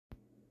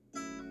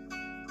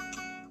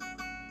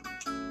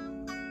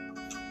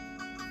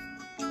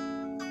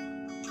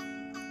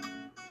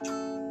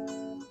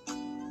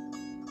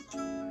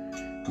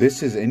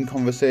This is In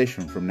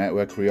Conversation from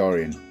Network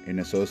Reorient, in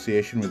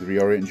association with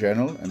Reorient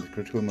Journal and the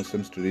Critical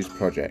Muslim Studies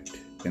Project.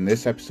 In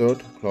this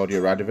episode, Claudia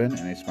Radovan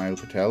and Ismail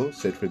Patel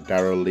sit with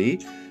Darrell Lea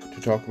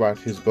to talk about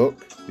his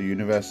book, The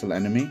Universal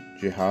Enemy,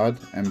 Jihad,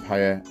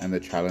 Empire and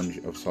the Challenge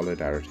of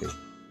Solidarity.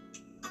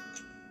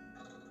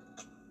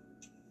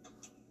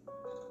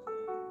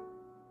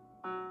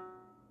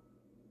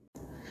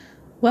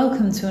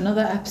 Welcome to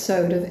another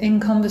episode of In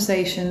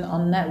Conversation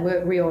on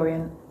Network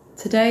Reorient.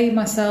 Today,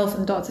 myself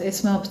and Dr.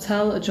 Ismail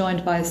Patel are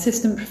joined by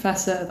Assistant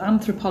Professor of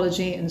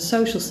Anthropology and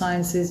Social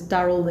Sciences,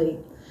 Darrell Lea.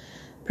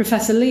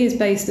 Professor Lea is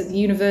based at the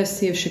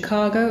University of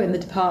Chicago in the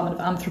Department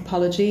of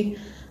Anthropology,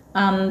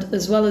 and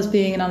as well as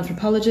being an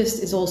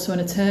anthropologist, is also an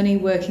attorney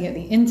working at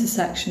the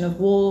intersection of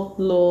war,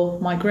 law,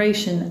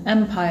 migration,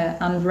 empire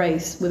and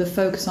race, with a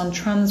focus on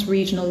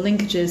trans-regional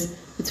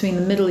linkages between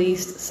the Middle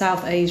East,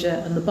 South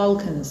Asia and the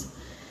Balkans.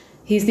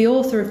 He's the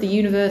author of The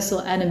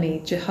Universal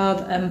Enemy,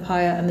 Jihad,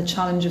 Empire and the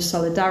Challenge of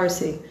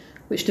Solidarity,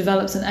 which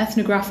develops an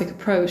ethnographic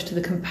approach to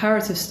the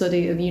comparative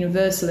study of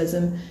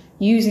universalism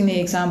using the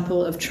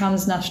example of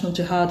transnational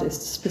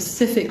jihadists,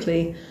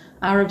 specifically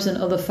Arabs and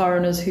other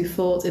foreigners who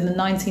fought in the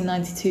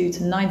 1992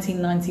 to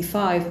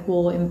 1995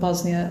 war in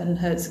Bosnia and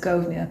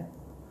Herzegovina.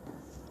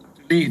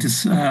 It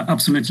is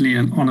absolutely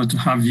an honor to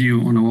have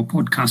you on our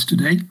podcast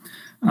today.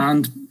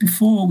 And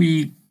before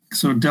we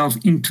sort of delve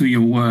into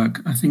your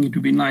work, I think it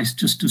would be nice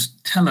just to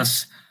tell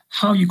us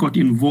how you got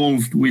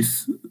involved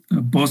with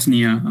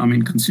Bosnia. I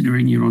mean,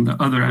 considering you're on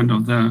the other end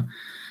of the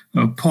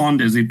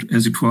pond, as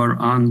it were,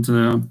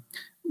 and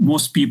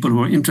most people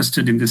who are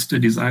interested in these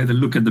studies either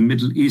look at the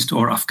Middle East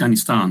or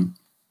Afghanistan.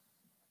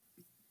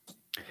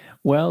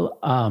 Well,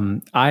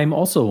 I'm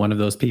also one of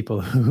those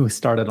people who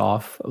started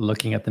off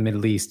looking at the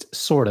Middle East,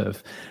 sort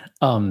of.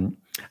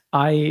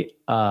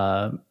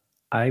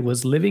 I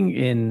was living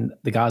in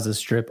the Gaza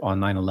Strip on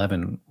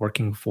 9/11,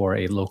 working for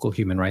a local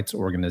human rights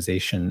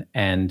organization,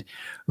 and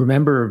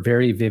remember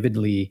very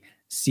vividly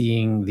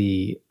seeing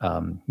the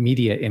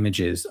media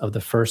images of the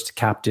first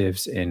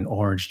captives in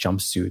orange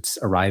jumpsuits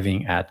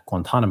arriving at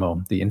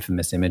Guantanamo, the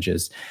infamous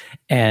images.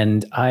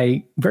 And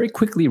I very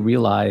quickly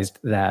realized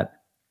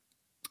that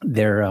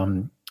there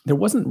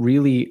wasn't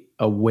really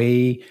a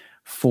way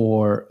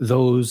for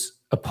those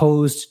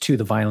opposed to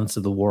the violence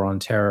of the war on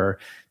terror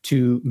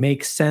to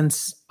make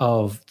sense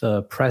of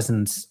the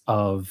presence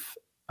of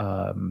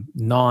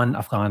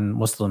non-Afghan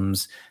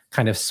Muslims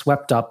kind of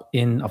swept up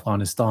in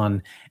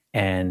Afghanistan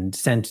and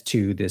sent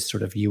to this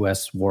sort of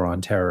U.S. war on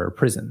terror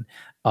prison.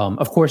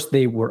 Of course,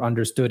 they were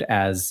understood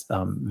as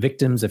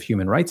victims of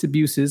human rights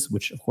abuses,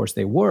 which of course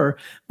they were.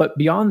 But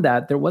beyond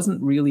that, there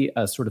wasn't really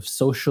a sort of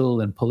social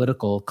and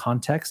political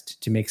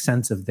context to make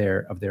sense of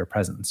their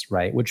presence,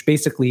 right? Which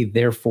basically,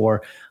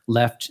 therefore,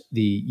 left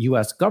the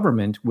U.S.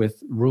 government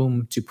with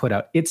room to put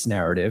out its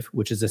narrative,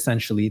 which is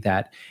essentially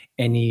that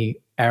any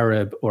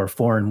Arab or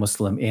foreign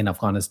Muslim in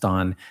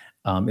Afghanistan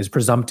is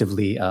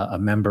presumptively a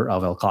member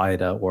of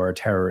Al-Qaeda or a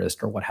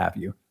terrorist or what have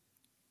you.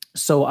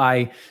 So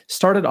I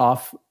started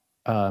off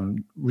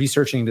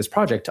researching this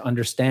project to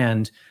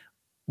understand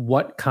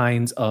what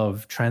kinds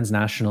of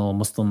transnational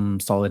Muslim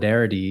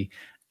solidarity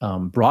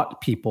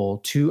brought people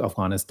to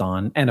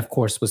Afghanistan, and of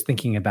course was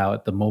thinking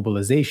about the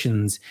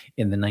mobilizations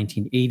in the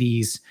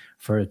 1980s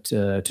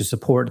to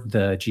support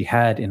the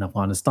jihad in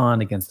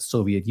Afghanistan against the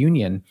Soviet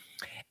Union.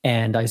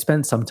 And I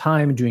spent some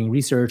time doing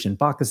research in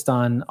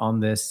Pakistan on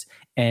this,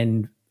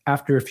 and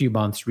after a few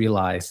months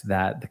realized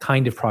that the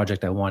kind of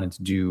project I wanted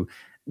to do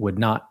would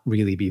not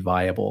really be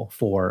viable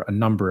for a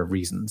number of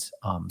reasons.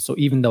 So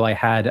even though I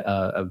had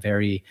a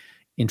very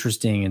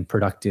interesting and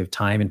productive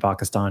time in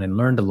Pakistan and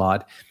learned a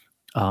lot,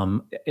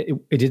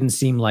 it didn't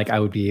seem like I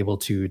would be able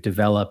to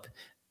develop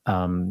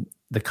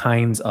the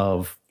kinds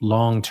of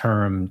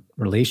long-term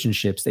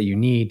relationships that you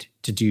need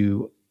to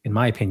do, in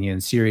my opinion,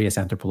 serious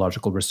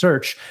anthropological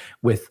research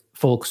with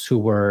folks who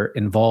were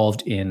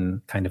involved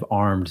in kind of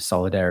armed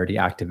solidarity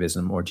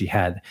activism or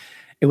jihad.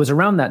 It was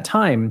around that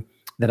time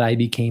that I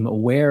became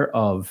aware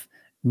of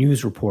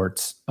news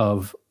reports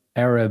of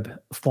Arab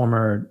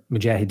former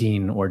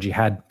mujahideen or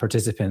jihad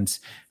participants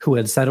who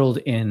had settled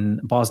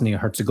in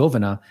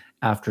Bosnia-Herzegovina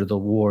after the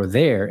war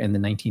there in the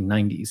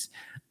 1990s.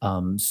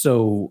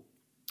 So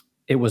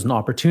it was an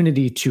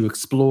opportunity to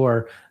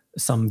explore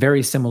some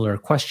very similar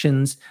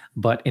questions,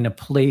 but in a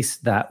place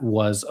that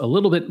was a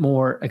little bit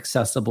more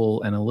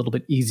accessible and a little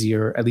bit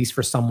easier, at least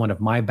for someone of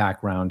my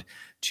background,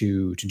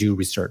 to do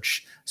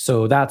research.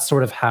 So that's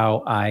sort of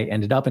how I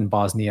ended up in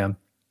Bosnia.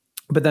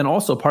 But then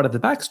also part of the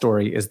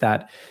backstory is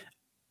that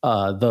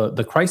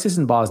the crisis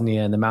in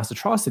Bosnia and the mass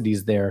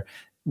atrocities there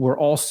were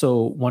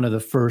also one of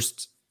the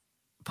first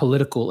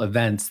political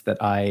events that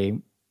I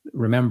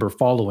remember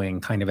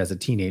following kind of as a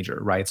teenager,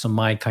 right? So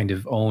my kind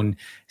of own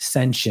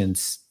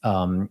sentience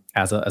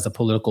as a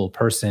political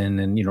person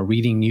and, you know,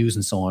 reading news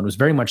and so on was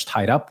very much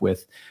tied up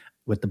with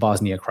the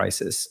Bosnia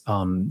crisis.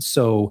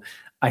 So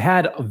I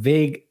had a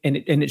vague, and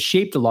it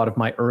shaped a lot of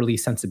my early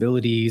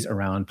sensibilities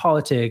around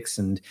politics.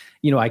 And,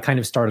 you know, I kind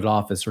of started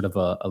off as sort of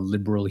a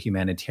liberal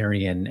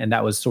humanitarian, and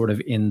that was sort of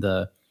in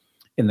the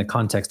in the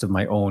context of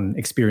my own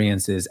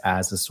experiences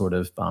as a sort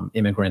of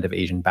immigrant of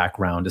Asian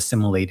background,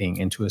 assimilating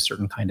into a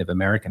certain kind of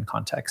American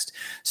context.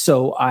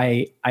 So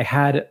I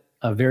had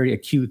a very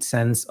acute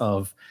sense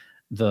of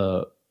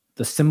the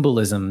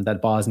symbolism that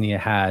Bosnia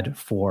had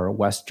for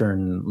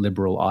Western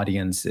liberal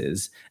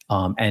audiences,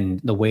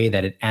 and the way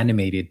that it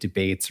animated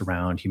debates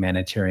around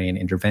humanitarian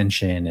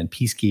intervention and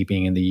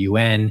peacekeeping in the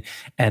UN.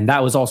 And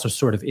that was also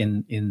sort of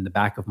in the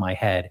back of my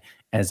head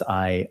as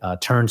I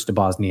turned to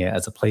Bosnia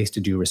as a place to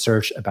do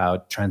research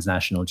about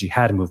transnational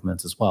jihad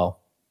movements as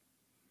well.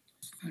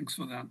 Thanks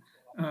for that.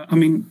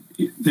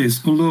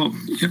 Although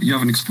you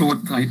haven't explored,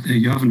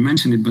 you haven't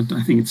mentioned it, but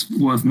I think it's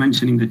worth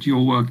mentioning that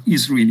your work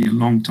is really a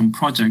long-term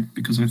project,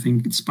 because I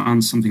think it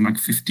spans something like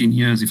 15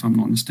 years, if I'm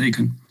not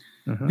mistaken.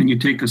 Uh-huh. And you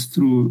take us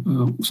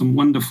through some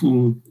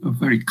wonderful,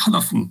 very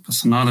colorful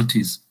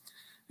personalities.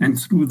 And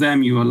through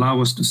them, you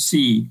allow us to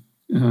see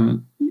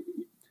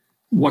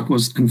what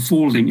was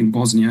unfolding in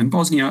Bosnia. And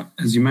Bosnia,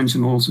 as you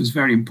mentioned, also is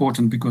very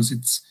important because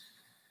it's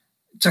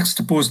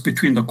juxtaposed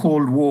between the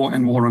Cold War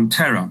and war on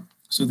terror.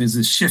 So there's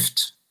a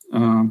shift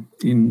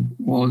in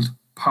world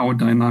power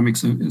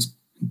dynamics,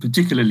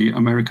 particularly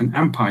American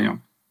empire.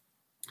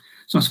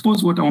 So I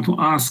suppose what I want to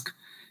ask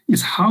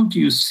is, how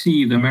do you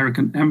see the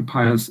American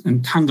empire's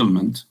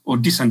entanglement or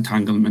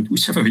disentanglement,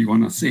 whichever you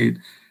want to say it,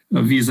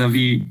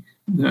 vis-a-vis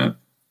the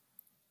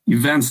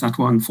events that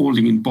were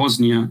unfolding in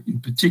Bosnia,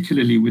 in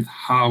particularly with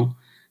how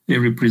they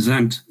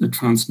represent the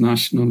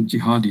transnational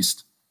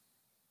jihadist?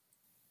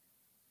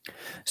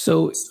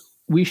 So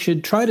we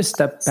should try to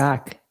step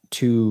back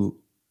to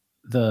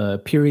the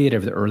period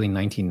of the early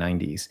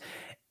 1990s.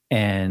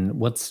 And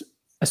what's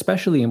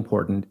especially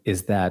important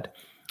is that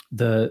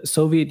the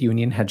Soviet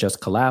Union had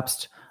just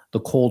collapsed. The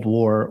Cold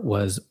War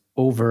was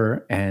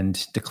over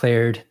and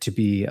declared to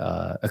be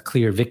a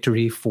clear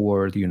victory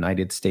for the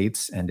United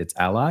States and its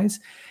allies.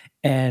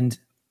 And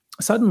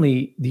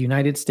suddenly, the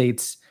United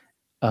States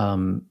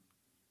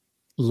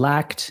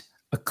lacked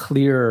a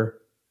clear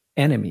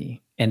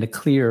enemy and a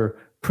clear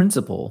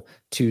principle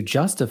to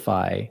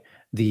justify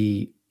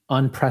the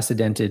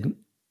unprecedented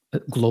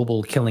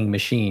global killing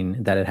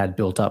machine that it had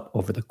built up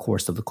over the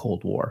course of the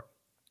Cold War.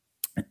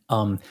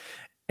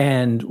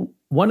 And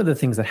one of the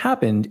things that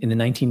happened in the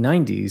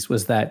 1990s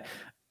was that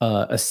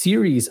a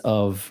series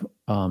of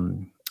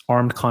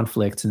armed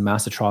conflicts and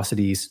mass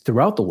atrocities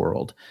throughout the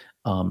world,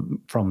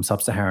 from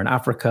sub-Saharan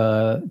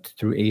Africa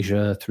through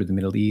Asia, through the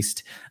Middle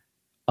East,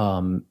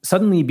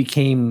 suddenly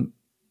became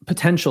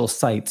potential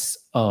sites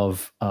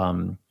of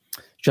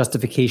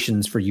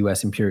justifications for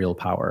U.S. imperial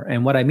power.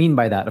 And what I mean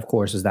by that, of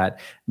course, is that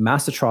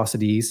mass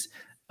atrocities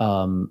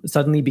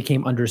suddenly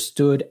became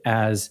understood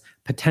as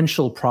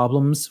potential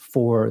problems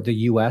for the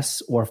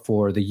U.S. or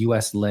for the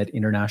U.S.-led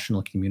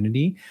international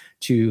community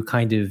to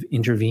kind of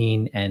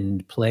intervene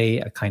and play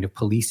a kind of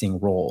policing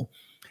role.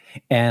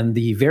 And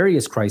the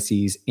various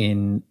crises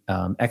in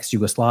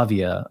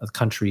ex-Yugoslavia, a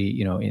country,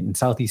 in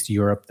Southeast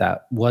Europe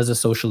that was a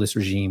socialist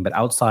regime, but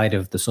outside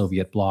of the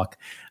Soviet bloc,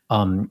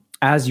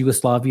 as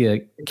Yugoslavia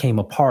came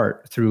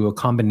apart through a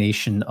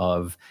combination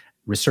of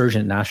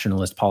resurgent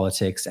nationalist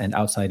politics and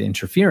outside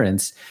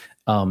interference,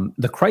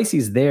 the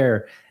crises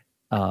there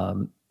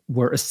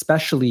were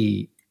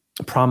especially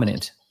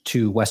prominent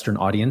to Western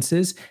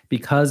audiences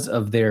because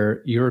of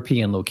their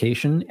European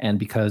location and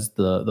because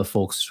the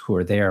folks who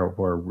are there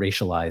were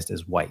racialized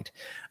as white.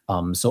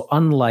 So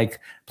unlike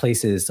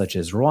places such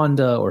as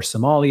Rwanda or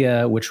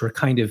Somalia, which were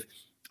kind of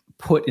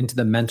put into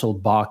the mental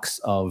box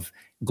of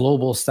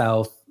global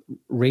South,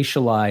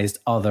 racialized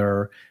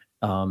other,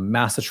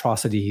 mass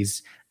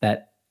atrocities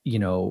that,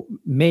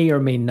 may or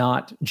may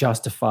not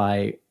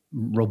justify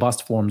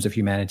robust forms of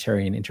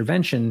humanitarian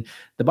intervention,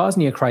 the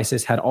Bosnia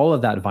crisis had all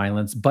of that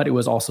violence, but it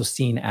was also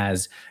seen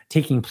as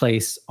taking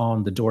place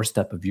on the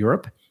doorstep of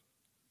Europe,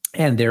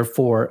 and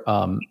therefore,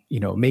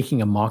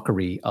 making a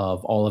mockery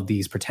of all of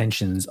these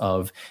pretensions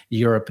of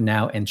Europe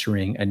now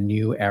entering a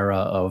new era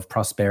of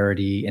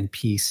prosperity and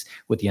peace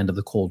with the end of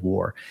the Cold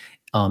War.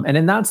 And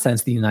in that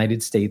sense, the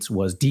United States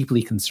was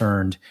deeply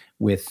concerned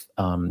with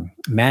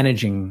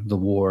managing the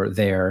war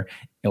there,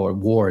 or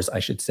wars, I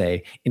should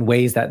say, in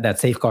ways that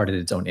safeguarded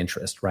its own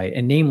interest, right?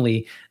 And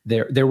namely,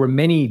 there were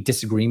many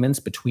disagreements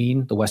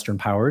between the Western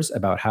powers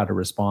about how to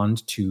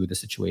respond to the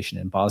situation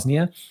in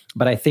Bosnia.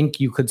 But I think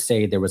you could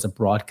say there was a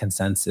broad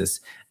consensus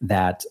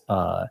that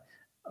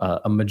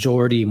a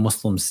majority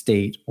Muslim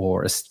state,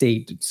 or a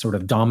state sort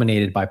of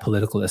dominated by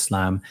political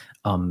Islam,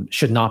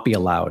 should not be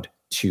allowed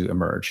to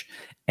emerge.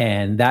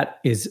 And that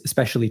is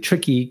especially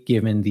tricky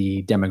given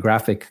the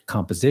demographic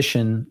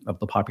composition of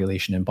the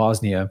population in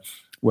Bosnia,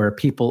 where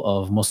people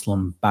of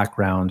Muslim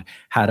background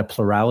had a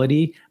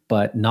plurality,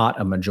 but not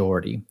a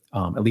majority,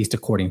 at least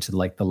according to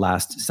the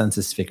last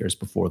census figures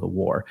before the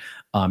war.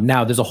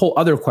 Now, there's a whole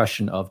other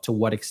question of to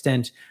what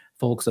extent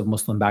folks of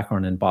Muslim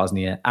background in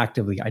Bosnia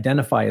actively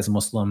identify as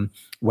Muslim,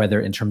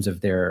 whether in terms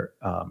of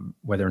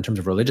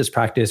religious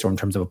practice or in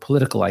terms of a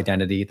political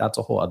identity. That's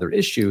a whole other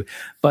issue.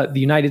 But the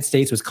United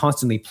States was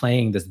constantly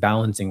playing this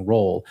balancing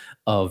role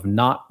of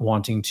not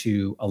wanting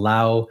to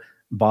allow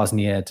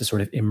Bosnia to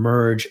sort of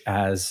emerge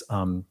as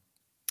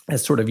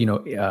sort of,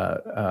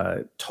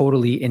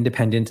 totally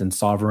independent and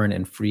sovereign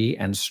and free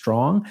and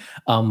strong,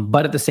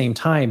 but at the same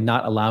time,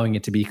 not allowing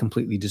it to be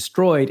completely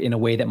destroyed in a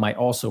way that might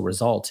also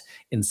result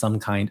in some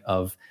kind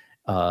of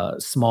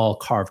small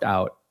carved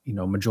out,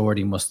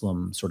 majority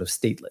Muslim sort of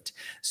statelet.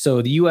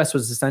 So the U.S.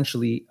 was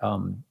essentially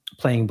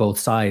playing both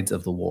sides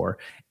of the war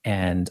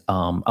and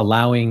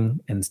allowing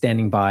and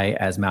standing by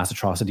as mass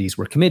atrocities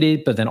were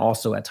committed, but then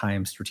also at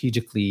times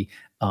strategically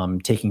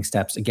taking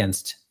steps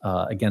against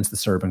the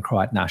Serb and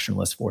Croat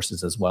nationalist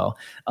forces as well,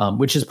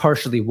 which is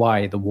partially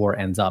why the war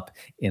ends up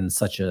in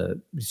such a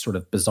sort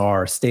of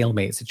bizarre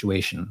stalemate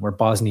situation where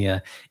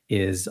Bosnia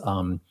is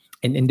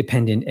an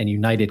independent and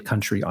united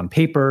country on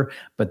paper,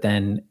 but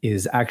then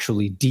is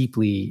actually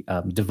deeply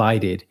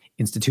divided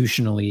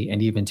institutionally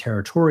and even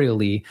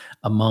territorially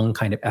among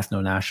kind of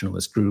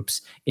ethno-nationalist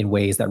groups in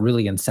ways that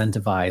really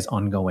incentivize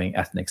ongoing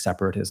ethnic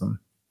separatism.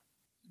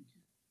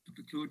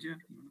 Dr. Claudia?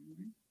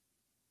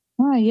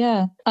 Oh,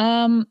 yeah.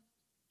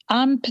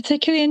 I'm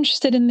particularly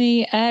interested in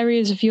the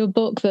areas of your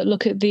book that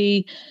look at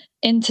the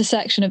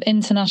intersection of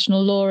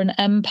international law and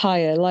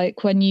empire.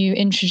 Like when you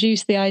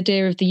introduce the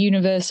idea of the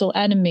universal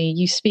enemy,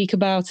 you speak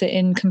about it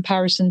in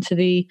comparison to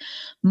the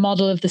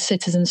model of the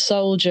citizen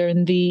soldier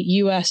and the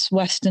US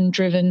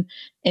Western-driven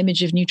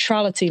image of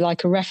neutrality,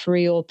 like a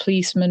referee or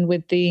policeman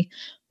with the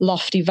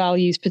lofty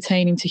values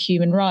pertaining to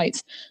human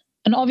rights.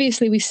 And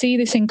obviously, we see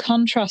this in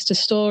contrast to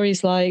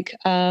stories like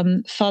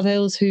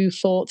Fadils, who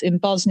fought in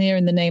Bosnia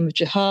in the name of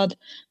jihad,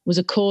 was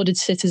accorded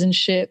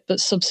citizenship, but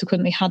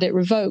subsequently had it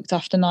revoked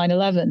after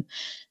 9/11.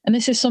 And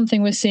this is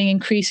something we're seeing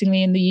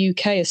increasingly in the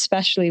UK,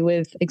 especially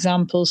with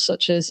examples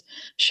such as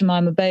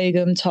Shamima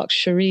Begum, Tox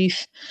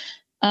Sharif.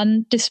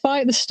 And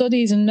despite the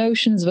studies and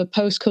notions of a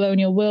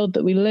post-colonial world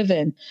that we live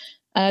in,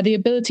 the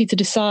ability to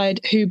decide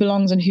who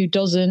belongs and who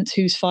doesn't,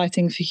 who's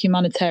fighting for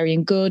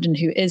humanitarian good and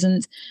who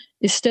isn't,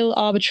 is still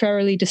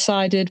arbitrarily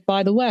decided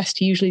by the West,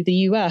 usually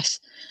the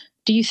US.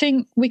 Do you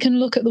think we can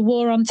look at the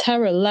war on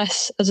terror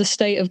less as a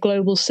state of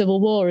global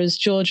civil war, as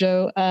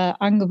Giorgio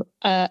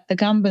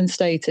Agamben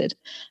stated,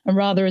 and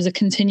rather as a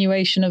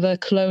continuation of a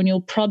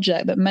colonial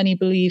project that many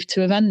believe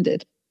to have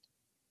ended?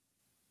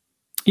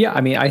 Yeah,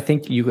 I mean, I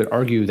think you could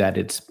argue that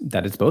it's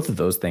both of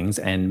those things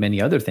and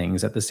many other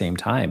things at the same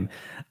time.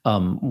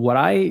 What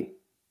I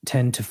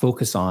tend to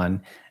focus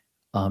on,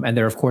 and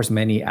there are of course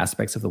many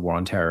aspects of the war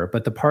on terror,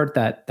 but the part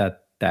that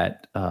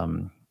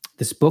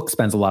this book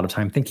spends a lot of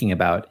time thinking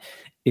about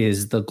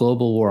is the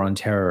global war on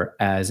terror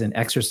as an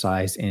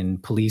exercise in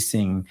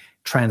policing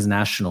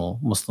transnational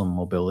Muslim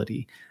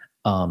mobility.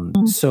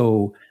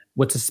 So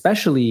what's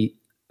especially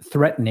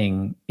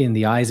threatening in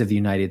the eyes of the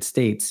United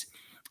States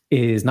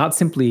is not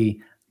simply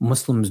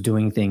Muslims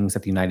doing things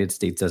that the United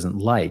States doesn't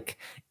like.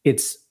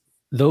 It's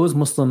those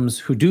Muslims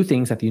who do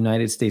things that the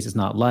United States does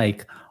not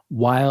like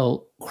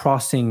while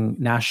crossing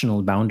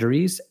national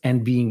boundaries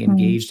and being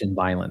engaged in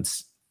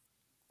violence.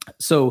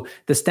 So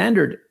the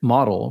standard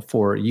model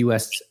for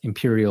U.S.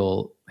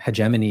 imperial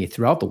hegemony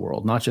throughout the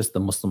world, not just the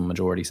Muslim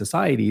majority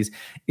societies,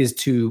 is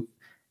to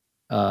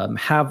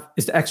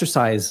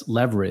exercise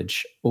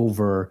leverage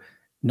over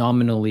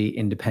nominally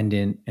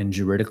independent and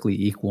juridically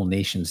equal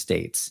nation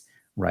states.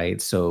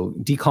 Right. So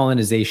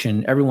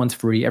decolonization, everyone's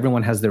free,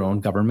 everyone has their own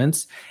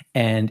governments.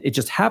 And it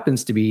just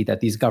happens to be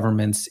that these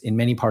governments in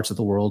many parts of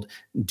the world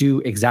do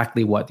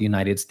exactly what the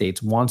United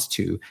States wants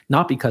to,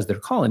 not because they're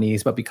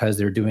colonies, but because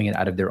they're doing it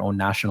out of their own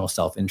national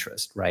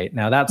self-interest. Right.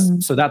 Now, that's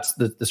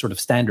the sort of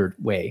standard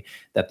way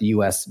that the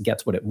U.S.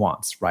 gets what it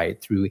wants, right,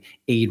 through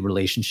aid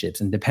relationships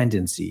and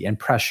dependency and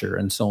pressure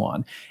and so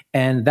on.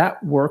 And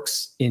that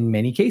works in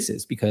many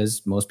cases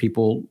because most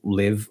people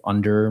live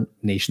under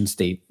nation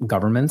state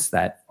governments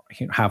that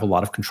have a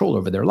lot of control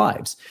over their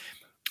lives.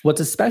 What's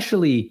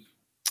especially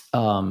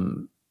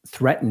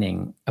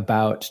threatening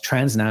about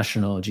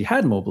transnational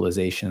jihad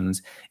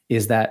mobilizations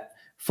is that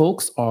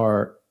folks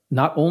are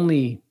not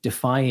only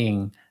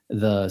defying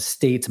the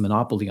state's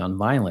monopoly on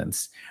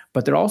violence,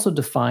 but they're also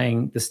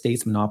defying the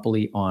state's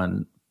monopoly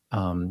on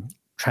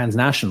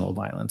transnational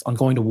violence, on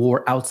going to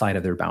war outside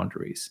of their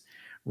boundaries.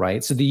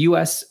 Right. So the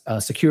U.S.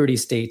 Security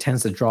state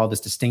tends to draw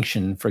this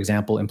distinction, for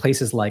example, in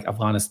places like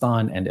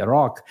Afghanistan and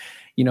Iraq.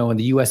 When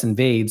the U.S.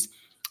 invades,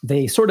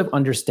 they sort of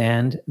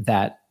understand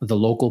that the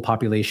local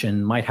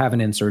population might have an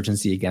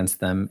insurgency against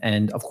them.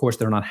 And of course,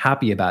 they're not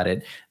happy about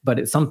it. But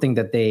it's something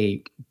that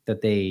they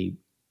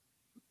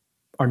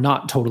are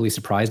not totally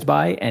surprised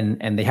by.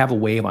 And they have a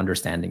way of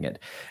understanding it.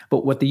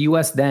 But what the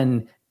U.S.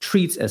 then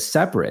treats as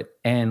separate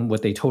and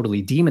what they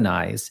totally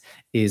demonize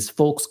is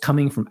folks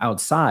coming from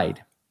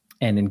outside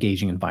and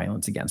engaging in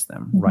violence against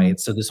them, right?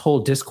 So this whole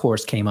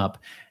discourse came up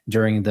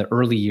during the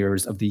early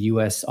years of the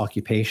U.S.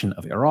 occupation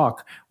of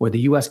Iraq, where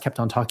the U.S. kept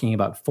on talking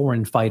about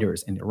foreign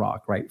fighters in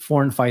Iraq, right?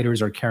 Foreign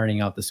fighters are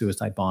carrying out the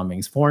suicide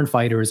bombings. Foreign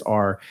fighters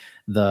are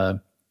the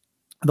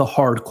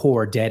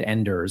hardcore dead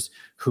enders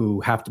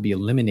who have to be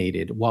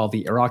eliminated, while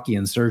the Iraqi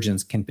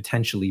insurgents can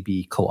potentially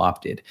be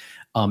co-opted.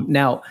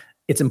 Now,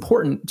 it's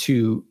important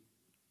to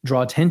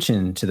draw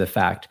attention to the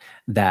fact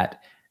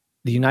that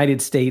the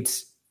United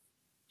States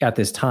at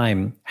this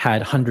time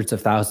had hundreds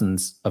of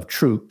thousands of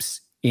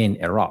troops in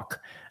Iraq.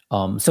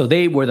 So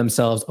they were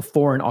themselves a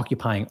foreign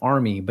occupying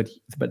army, but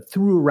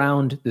threw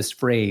around this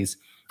phrase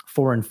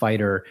foreign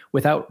fighter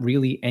without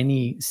really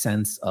any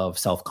sense of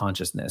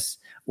self-consciousness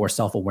or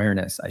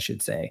self-awareness, I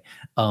should say.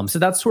 So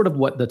that's sort of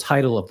what the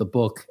title of the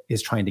book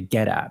is trying to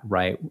get at,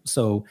 right?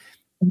 So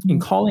in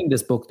calling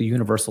this book The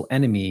Universal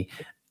Enemy,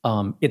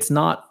 it's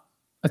not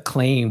a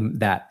claim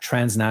that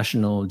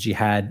transnational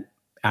jihad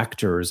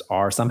actors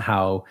are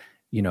somehow,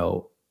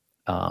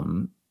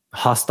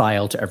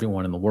 hostile to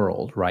everyone in the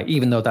world, right?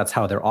 Even though that's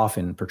how they're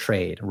often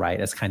portrayed, right?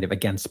 As kind of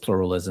against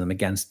pluralism,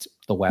 against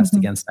the West,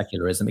 against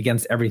secularism,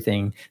 against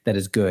everything that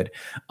is good.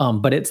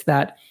 But it's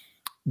that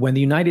when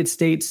the United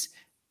States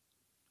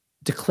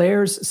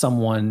declares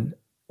someone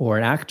or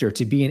an actor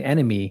to be an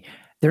enemy,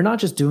 they're not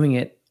just doing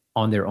it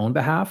on their own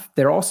behalf,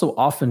 they're also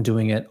often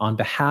doing it on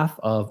behalf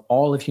of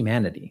all of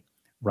humanity,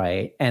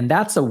 right? And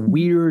that's a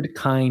weird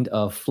kind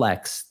of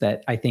flex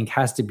that I think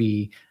has to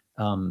be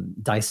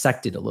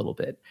dissected a little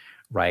bit,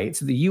 right?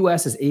 So the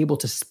U.S. is able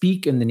to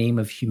speak in the name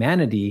of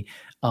humanity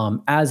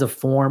as a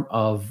form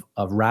of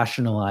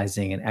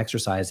rationalizing and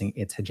exercising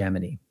its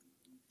hegemony.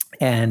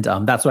 And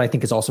that's what I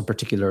think is also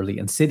particularly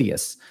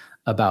insidious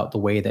about the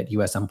way that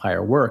U.S.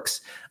 empire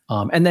works.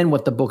 And then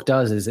what the book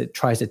does is it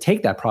tries to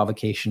take that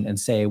provocation and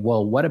say,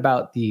 well, what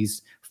about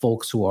these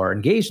folks who are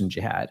engaged in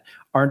jihad?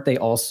 Aren't they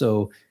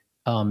also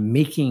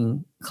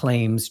making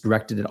claims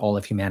directed at all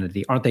of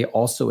humanity? Aren't they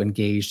also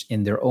engaged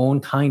in their own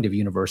kind of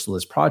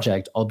universalist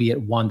project,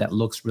 albeit one that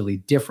looks really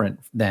different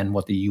than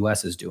what the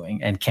US is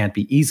doing and can't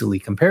be easily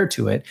compared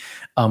to it?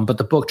 But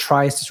the book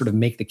tries to sort of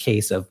make the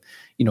case of,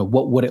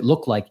 what would it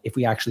look like if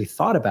we actually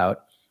thought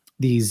about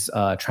these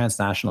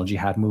transnational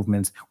jihad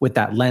movements with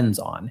that lens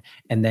on.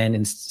 And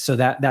then so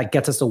that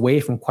gets us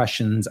away from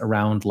questions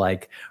around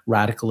like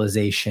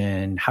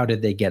radicalization, how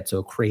did they get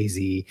so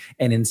crazy?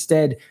 And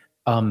instead,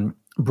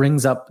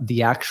 brings up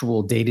the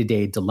actual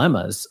day-to-day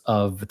dilemmas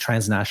of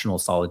transnational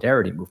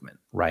solidarity movement,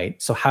 right?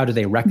 So how do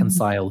they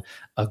reconcile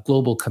a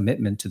global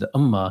commitment to the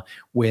Ummah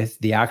with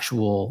the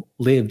actual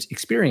lived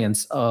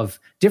experience of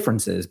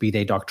differences, be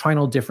they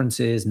doctrinal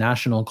differences,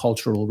 national,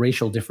 cultural,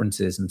 racial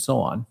differences, and so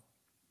on?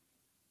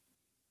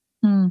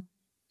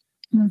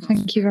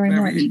 Thank you very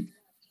much.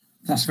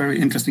 That's very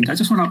interesting. I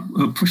just want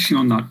to push you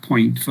on that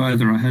point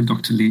further ahead,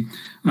 Dr. Lee.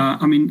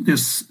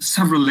 There's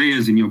several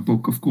layers in your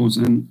book, of course,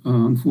 and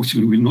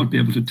unfortunately we'll not be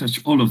able to touch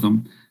all of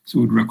them. So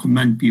we'd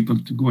recommend people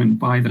to go and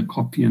buy the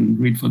copy and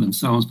read for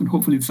themselves, but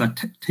hopefully it's a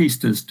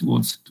tasters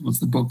towards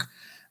the book.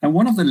 And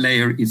one of the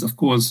layers is, of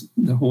course,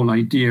 the whole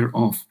idea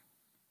of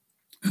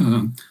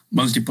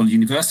multiple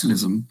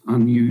universalism,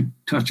 and you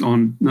touch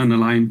on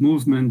non-aligned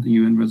movement,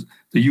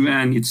 the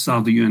UN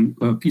itself, the UN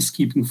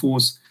peacekeeping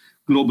force,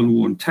 global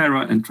war on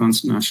terror, and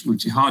transnational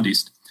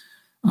jihadists.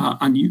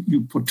 And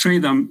you portray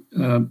them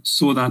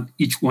so that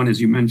each one,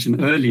 as you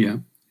mentioned earlier,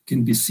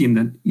 can be seen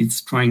that it's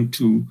trying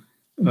to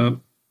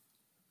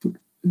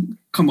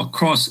come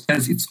across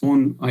as its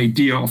own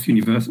idea of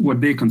universal, what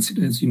they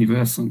consider as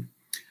universal.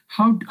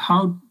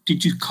 How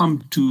did you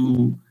come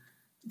to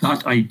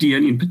that idea?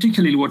 And in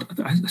particularly, what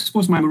I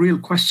suppose my real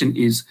question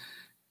is,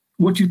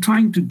 what you're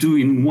trying to do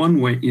in one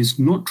way is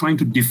not trying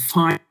to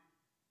define,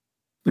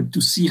 but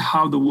to see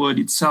how the word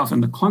itself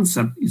and the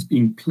concept is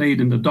being played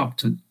and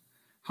adopted.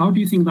 How do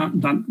you think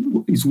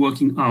that is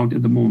working out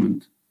at the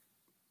moment?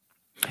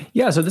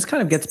 Yeah, so this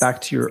kind of gets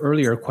back to your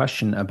earlier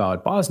question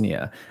about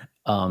Bosnia.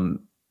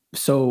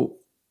 So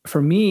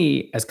for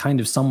me, as kind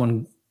of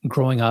someone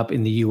growing up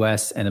in the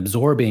US and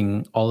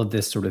absorbing all of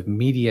this sort of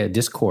media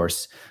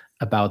discourse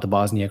about the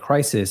Bosnia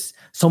crisis,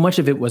 so much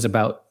of it was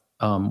about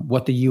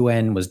what the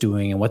UN was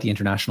doing and what the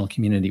international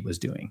community was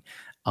doing.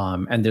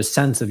 And there's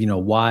sense of,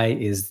 why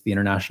is the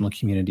international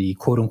community,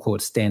 quote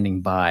unquote,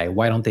 standing by?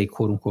 Why don't they,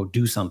 quote unquote,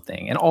 do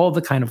something? And all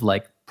the kind of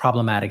like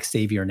problematic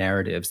savior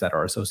narratives that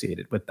are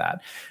associated with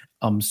that.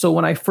 So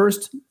when I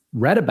first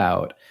read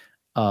about,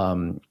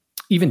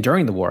 even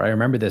during the war, I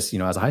remember this,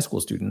 as a high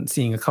school student,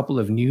 seeing a couple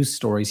of news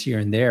stories here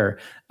and there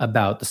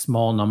about the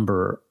small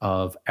number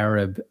of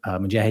Arab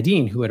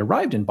mujahideen who had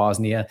arrived in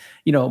Bosnia.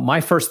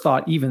 My first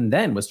thought even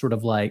then was sort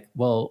of like,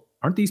 well,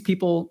 aren't these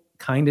people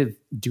kind of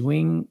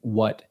doing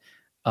what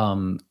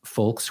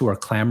folks who are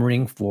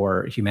clamoring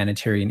for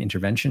humanitarian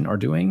intervention are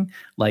doing?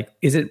 Like,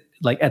 is it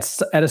like at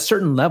a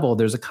certain level,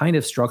 there's a kind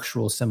of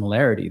structural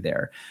similarity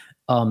there.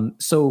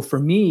 So for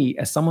me,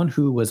 as someone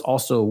who was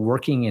also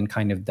working in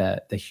kind of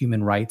the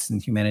human rights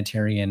and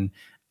humanitarian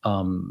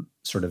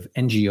sort of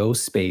NGO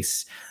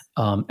space,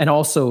 and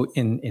also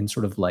in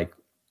sort of like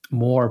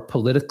more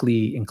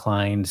politically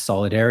inclined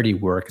solidarity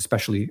work,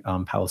 especially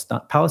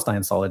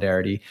Palestine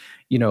solidarity,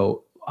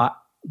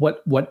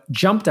 what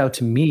jumped out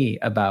to me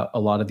about a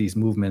lot of these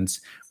movements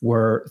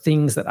were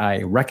things that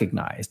I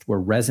recognized were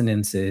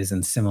resonances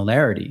and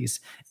similarities.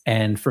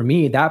 And for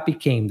me, that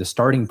became the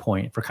starting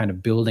point for kind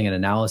of building an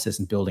analysis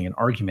and building an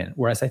argument.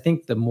 Whereas I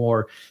think the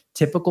more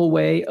typical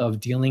way of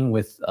dealing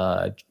with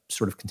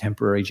sort of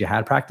contemporary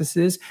jihad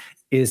practices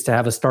is to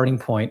have a starting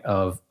point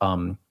of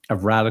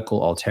of radical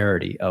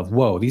alterity, of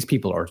whoa, these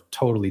people are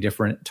totally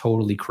different,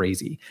 totally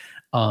crazy.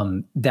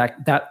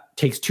 That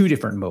takes two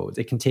different modes.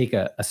 It can take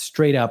a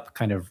straight up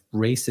kind of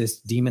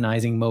racist,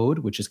 demonizing mode,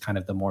 which is kind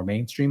of the more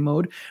mainstream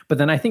mode. But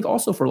then I think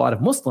also for a lot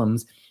of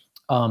Muslims,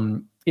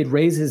 it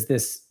raises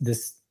this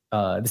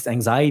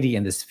anxiety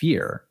and this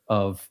fear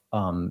of,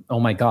 oh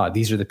my God,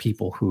 these are the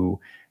people who,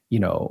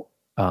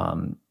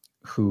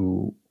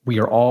 who we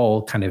are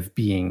all kind of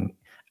being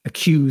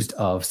accused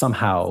of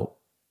somehow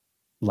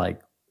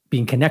like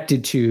being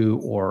connected to,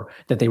 or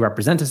that they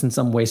represent us in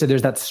some way. So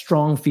there's that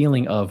strong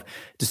feeling of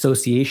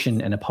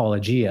dissociation and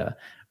apologia,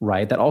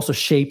 right? That also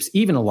shapes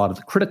even a lot of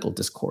the critical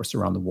discourse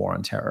around the war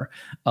on terror.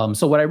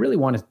 So what I really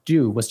wanted to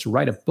do was to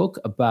write a book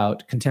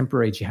about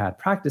contemporary jihad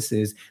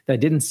practices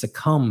that didn't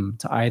succumb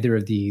to either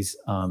of these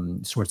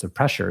sorts of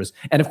pressures.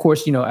 And of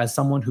course, as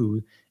someone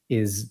who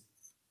is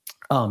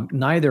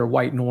neither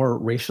white nor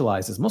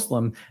racialized as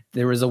Muslim,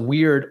 there was a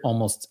weird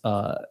almost,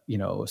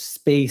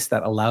 space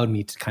that allowed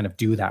me to kind of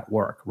do that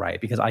work,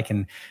 right? Because I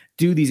can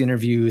do these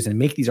interviews and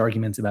make these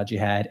arguments about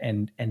jihad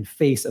and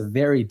face a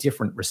very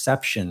different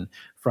reception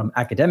from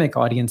academic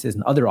audiences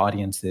and other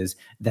audiences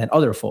than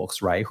other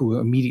folks, right? Who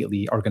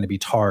immediately are going to be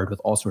tarred with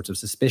all sorts of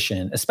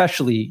suspicion,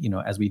 especially,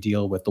 as we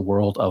deal with the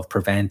world of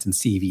Prevent and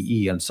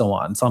CVE and so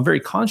on. So I'm very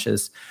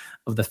conscious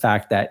of the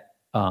fact that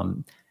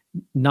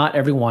not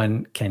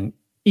everyone can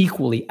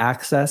equally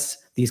access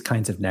these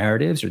kinds of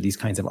narratives or these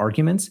kinds of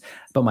arguments.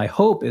 But my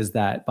hope is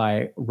that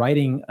by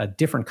writing a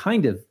different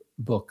kind of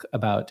book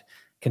about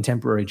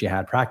contemporary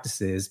jihad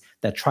practices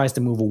that tries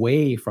to move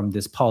away from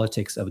this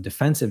politics of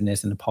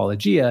defensiveness and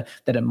apologia,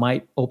 that it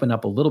might open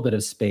up a little bit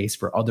of space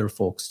for other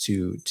folks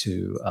to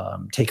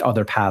take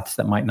other paths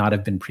that might not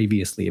have been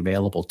previously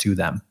available to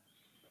them.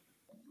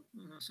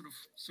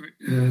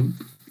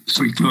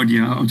 Sorry,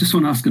 Claudia, I just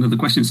want to ask another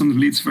question. Something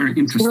that's very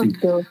interesting.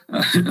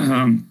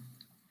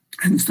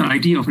 And it's the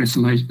idea of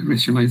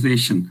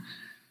racialization.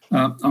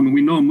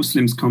 We know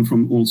Muslims come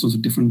from all sorts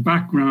of different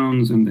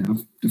backgrounds, and they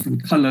have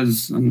different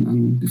colors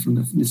and different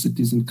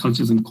ethnicities and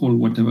cultures, and call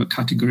whatever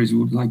categories we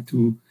would like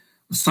to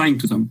assign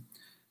to them.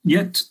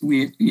 Yet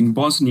we, in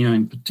Bosnia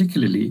in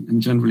particularly,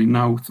 and generally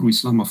now through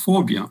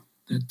Islamophobia,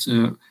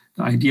 that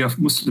the idea of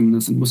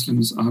Muslimness and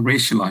Muslims are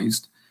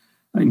racialized.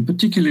 And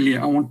particularly,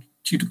 I want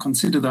you to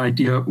consider the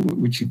idea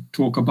which you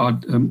talk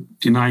about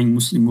denying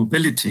Muslim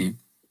mobility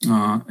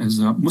as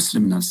a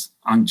Muslimness,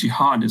 and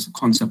jihad as a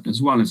concept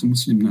as well as a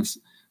Muslimness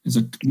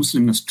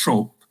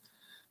trope.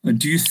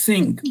 Do you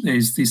think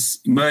there's this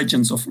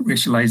emergence of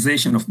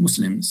racialization of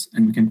Muslims?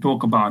 And we can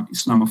talk about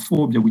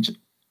Islamophobia, which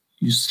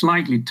you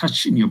slightly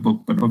touch in your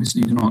book, but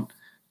obviously do not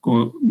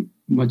go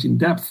much in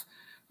depth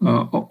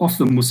of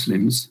the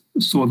Muslims,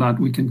 so that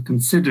we can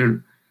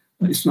consider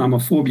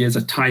Islamophobia as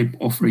a type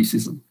of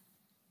racism.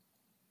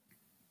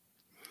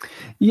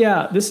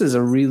 Yeah, this is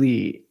a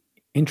really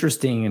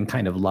interesting and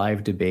kind of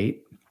live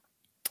debate.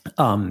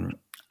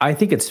 I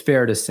think it's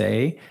fair to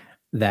say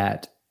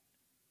that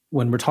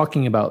when we're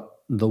talking about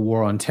the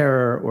war on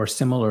terror or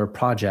similar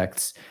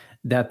projects,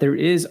 that there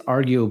is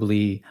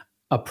arguably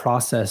a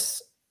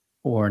process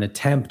or an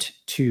attempt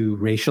to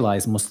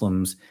racialize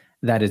Muslims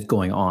that is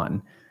going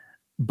on.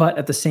 But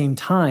at the same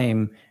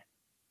time,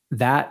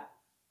 that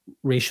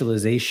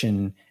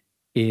racialization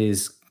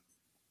is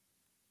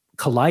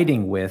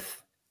colliding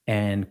with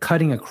and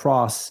cutting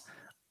across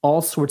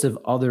all sorts of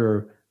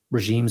other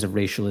regimes of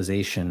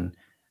racialization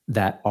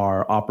that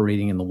are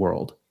operating in the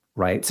world,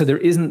 right? So there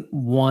isn't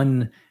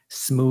one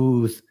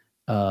smooth,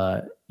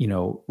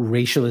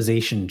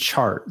 racialization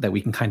chart that we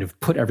can kind of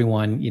put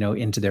everyone,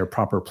 into their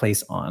proper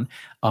place on.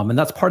 And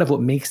that's part of what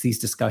makes these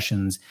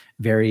discussions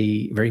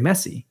very, very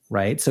messy,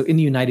 right? So in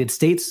the United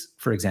States,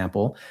 for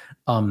example,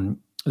 the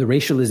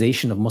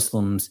racialization of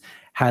Muslims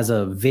has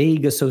a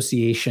vague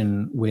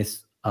association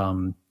with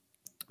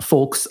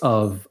folks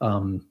of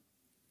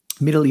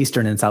Middle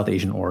Eastern and South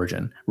Asian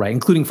origin, right?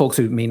 Including folks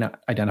who may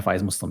not identify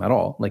as Muslim at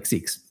all, like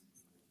Sikhs.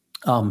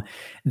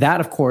 That,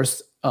 of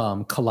course,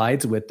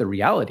 collides with the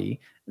reality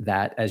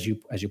that, as you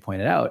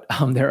pointed out,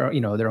 there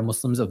are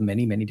Muslims of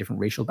many, many different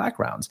racial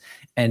backgrounds,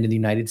 and in the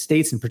United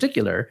States, in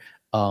particular,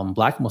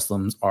 Black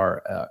Muslims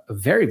are a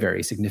very,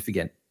 very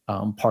significant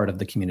part of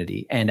the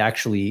community, and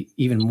actually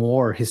even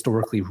more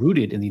historically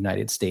rooted in the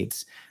United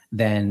States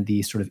than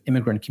the sort of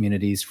immigrant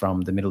communities from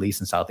the Middle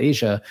East and South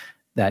Asia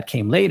that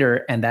came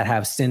later, and that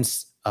have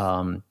since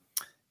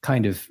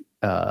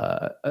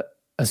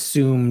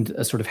assumed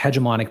a sort of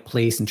hegemonic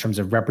place in terms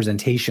of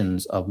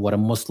representations of what a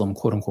Muslim,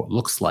 quote unquote,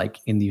 looks like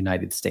in the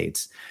United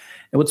States.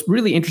 And what's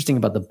really interesting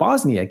about the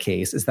Bosnia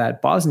case is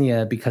that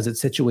Bosnia, because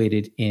it's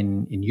situated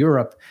in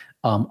Europe,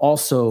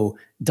 also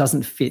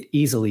doesn't fit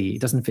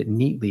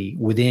neatly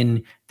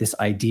within this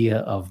idea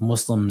of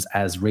Muslims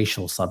as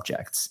racial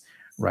subjects,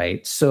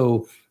 right?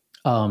 So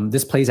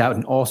this plays out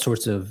in all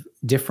sorts of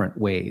different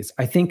ways.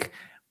 I think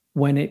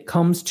when it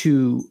comes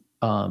to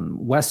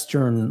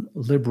Western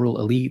liberal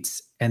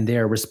elites and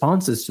their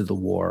responses to the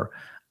war,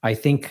 I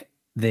think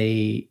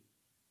they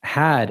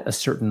had a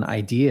certain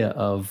idea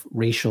of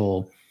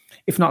racial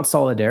if not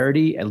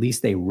solidarity, at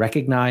least they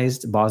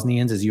recognized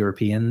Bosnians as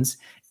Europeans.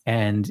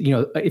 And,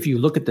 if you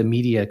look at the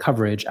media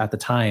coverage at the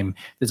time,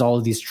 there's all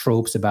of these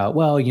tropes about,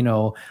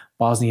 well,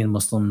 Bosnian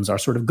Muslims are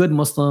sort of good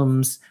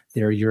Muslims.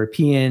 They're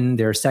European,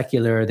 they're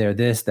secular, they're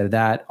this, they're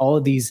that. All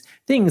of these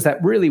things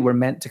that really were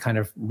meant to kind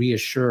of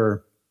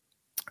reassure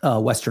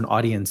Western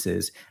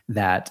audiences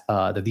that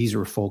these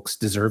were folks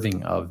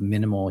deserving of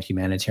minimal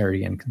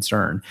humanitarian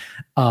concern.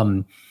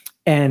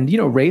 And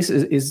race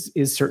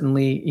is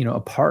certainly a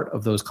part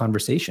of those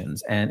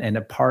conversations and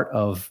a part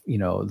of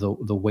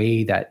the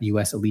way that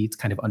U.S. elites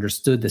kind of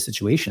understood the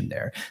situation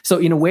there. So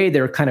in a way,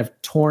 they're kind of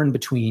torn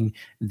between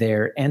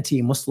their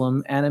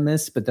anti-Muslim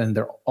animus, but then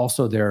they're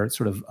also their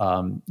sort of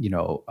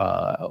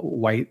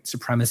white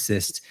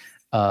supremacist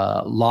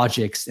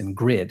logics and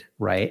grid,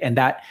 right? And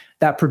that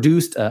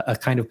produced a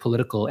kind of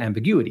political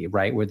ambiguity,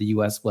 right, where the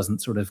U.S.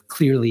 wasn't sort of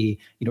clearly,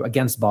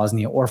 against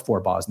Bosnia or for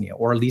Bosnia,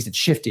 or at least it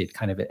shifted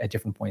kind of at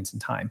different points in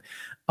time.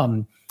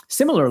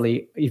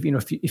 Similarly,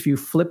 if you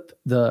flip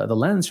the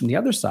lens from the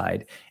other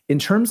side, in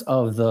terms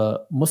of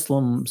the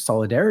Muslim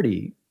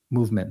solidarity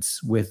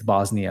movements with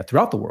Bosnia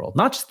throughout the world,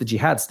 not just the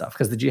jihad stuff,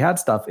 because the jihad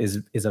stuff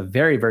is a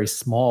very, very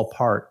small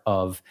part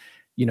of,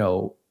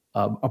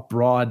 a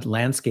broad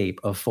landscape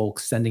of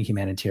folks sending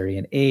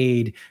humanitarian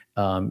aid,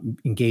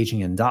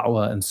 engaging in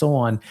da'wah, and so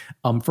on.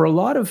 For a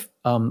lot of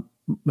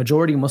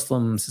majority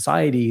Muslim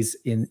societies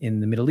in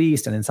the Middle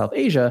East and in South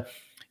Asia,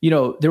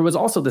 there was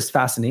also this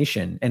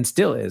fascination, and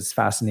still is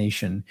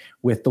fascination,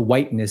 with the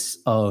whiteness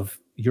of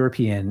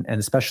European and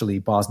especially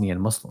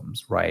Bosnian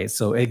Muslims, right?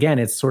 So again,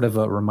 it's sort of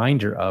a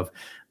reminder of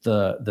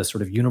the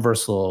sort of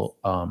universal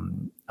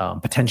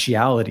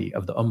potentiality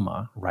of the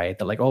ummah, right?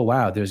 That like, oh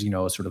wow, there's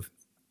sort of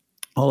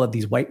all of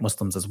these white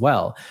Muslims as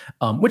well,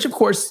 which of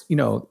course,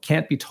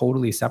 can't be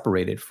totally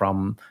separated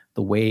from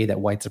the way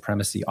that white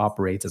supremacy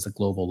operates as a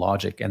global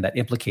logic, and that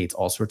implicates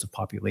all sorts of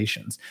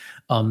populations.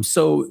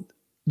 So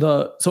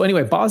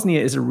anyway,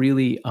 Bosnia is a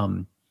really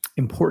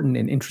important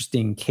and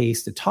interesting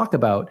case to talk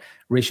about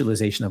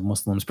racialization of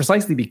Muslims,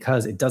 precisely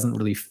because it doesn't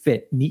really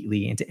fit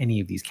neatly into any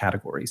of these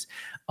categories.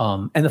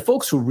 And the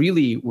folks who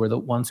really were the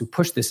ones who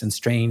pushed this in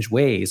strange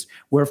ways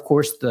were, of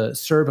course, the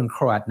Serb and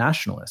Croat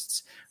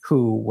nationalists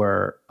who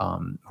were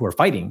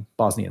fighting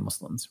Bosnian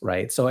Muslims,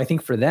 right? So I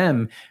think for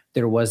them,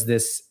 there was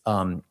this,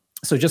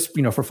 so just,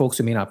 for folks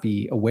who may not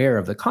be aware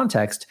of the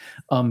context,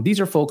 these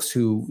are folks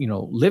who,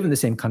 live in the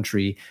same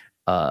country,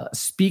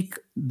 speak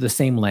the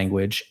same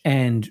language,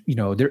 and,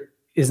 there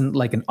isn't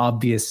like an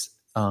obvious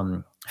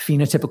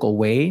phenotypical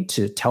way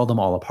to tell them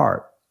all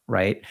apart,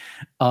 right?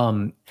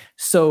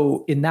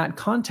 So in that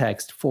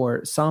context,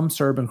 for some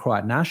Serb and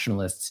Croat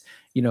nationalists,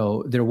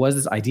 there was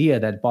this idea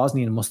that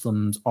Bosnian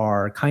Muslims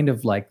are kind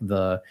of like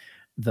the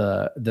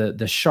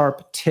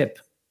sharp tip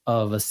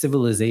of a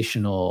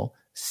civilizational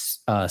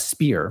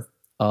spear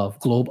of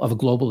a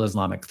global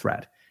Islamic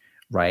threat,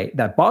 right?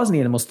 That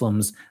Bosnian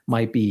Muslims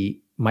might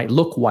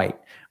look white,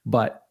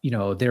 but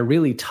they're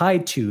really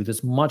tied to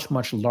this much,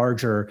 much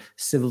larger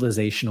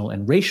civilizational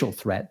and racial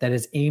threat that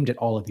is aimed at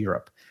all of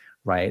Europe,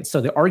 right? So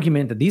the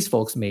argument that these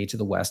folks made to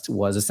the West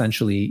was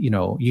essentially,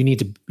 you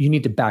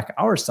need to back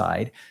our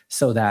side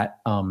so that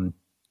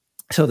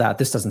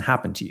this doesn't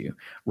happen to you,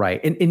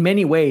 right? In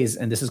many ways,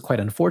 and this is quite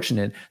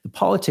unfortunate, the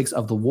politics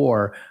of the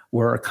war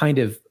were a kind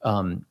of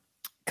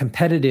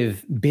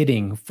competitive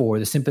bidding for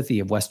the sympathy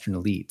of Western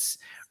elites,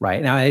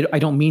 right? Now, I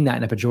don't mean that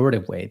in a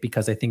pejorative way,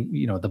 because I think,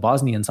 the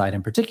Bosnian side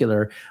in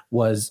particular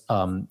was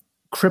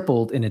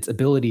crippled in its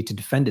ability to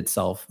defend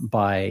itself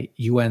by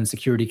UN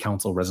Security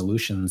Council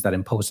resolutions that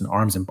imposed an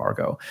arms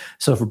embargo.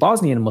 So for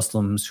Bosnian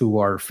Muslims who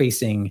are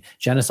facing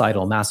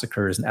genocidal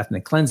massacres and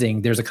ethnic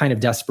cleansing, there's a kind of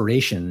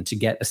desperation to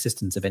get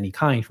assistance of any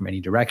kind from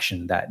any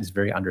direction that is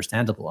very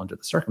understandable under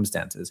the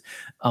circumstances.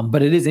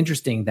 But it is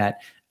interesting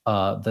that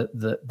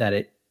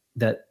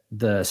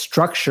the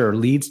structure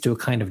leads to a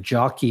kind of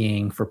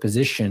jockeying for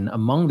position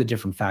among the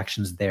different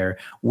factions there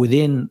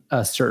within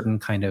a certain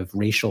kind of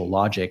racial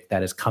logic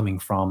that is coming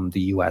from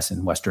the US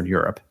and Western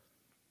Europe.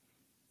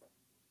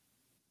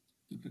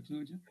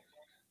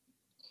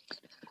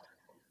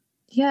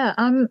 Yeah,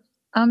 I'm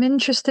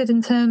interested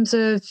in terms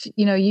of,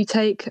 you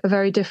take a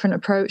very different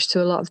approach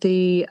to a lot of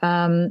the,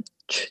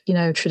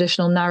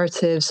 traditional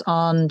narratives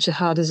on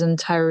jihadism,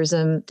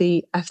 terrorism,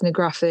 the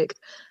ethnographic,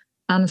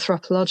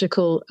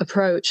 anthropological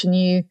approach, and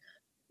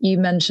you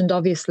mentioned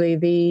obviously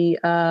the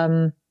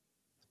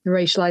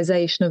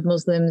racialization of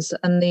Muslims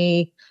and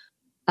the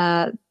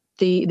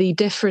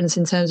difference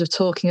in terms of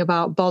talking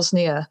about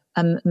Bosnia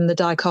and the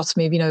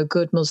dichotomy of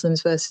good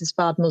Muslims versus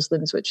bad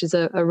Muslims, which is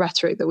a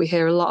rhetoric that we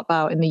hear a lot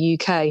about in the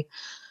UK.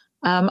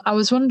 I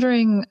was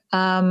wondering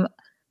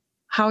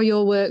how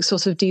your work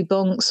sort of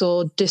debunks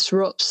or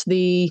disrupts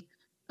the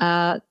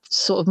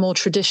sort of more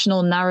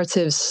traditional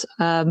narratives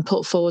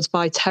put forward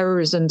by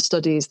terrorism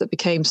studies that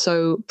became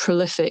so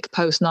prolific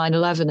post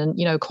 9/11,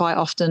 and quite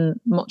often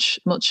much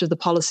of the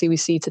policy we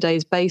see today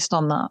is based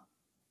on that.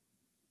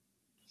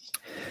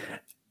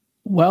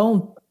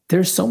 Well,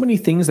 there's so many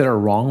things that are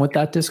wrong with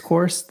that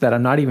discourse that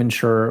I'm not even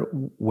sure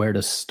where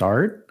to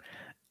start.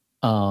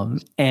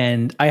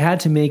 And I had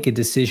to make a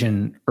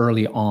decision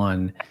early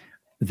on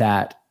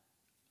that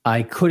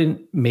I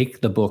couldn't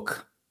make the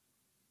book,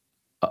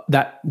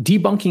 that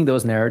debunking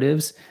those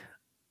narratives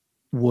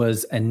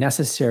was a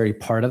necessary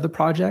part of the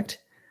project,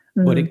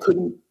 but it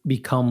couldn't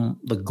become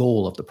the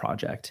goal of the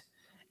project.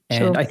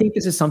 And I think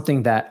this is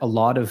something that a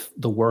lot of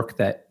the work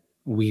that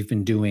we've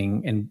been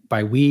doing, and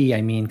by we,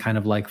 I mean kind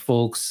of like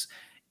folks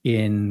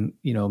in,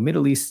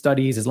 Middle East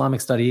studies,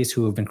 Islamic studies,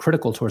 who have been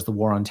critical towards the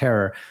war on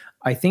terror,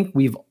 I think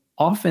we've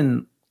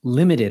often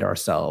limited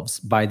ourselves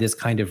by this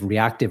kind of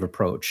reactive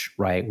approach,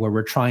 right? Where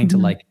we're trying to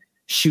like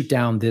shoot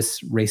down this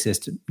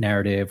racist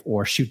narrative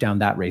or shoot down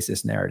that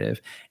racist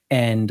narrative.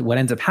 And what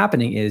ends up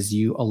happening is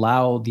you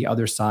allow the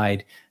other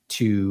side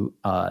to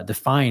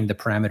define the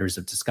parameters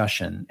of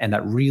discussion. And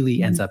that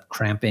really ends up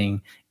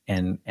cramping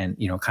and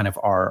kind of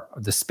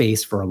the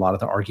space for a lot of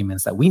the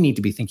arguments that we need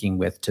to be thinking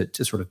with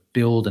to sort of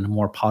build in a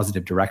more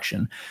positive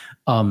direction.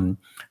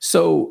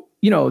 So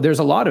there's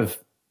a lot of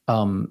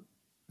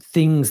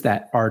things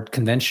that are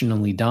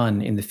conventionally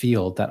done in the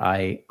field that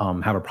I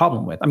have a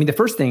problem with. I mean, the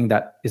first thing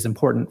that is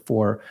important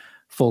for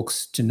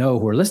folks to know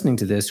who are listening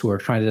to this, who are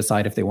trying to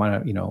decide if they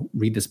want to,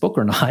 read this book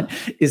or not,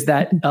 is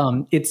that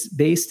it's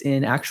based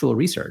in actual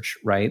research,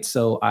 right?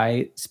 So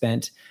I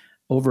spent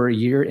over a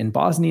year in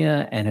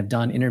Bosnia and have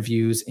done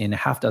interviews in a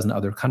half dozen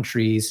other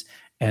countries.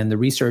 And the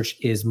research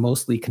is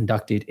mostly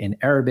conducted in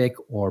Arabic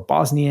or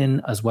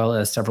Bosnian, as well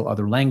as several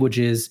other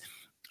languages,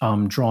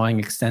 drawing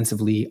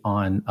extensively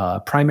on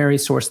primary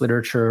source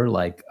literature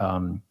like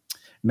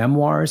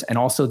memoirs, and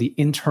also the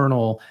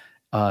internal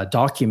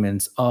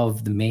documents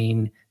of the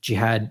main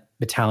jihad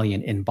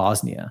battalion in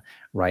Bosnia,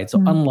 right?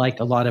 So unlike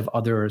a lot of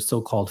other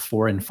so-called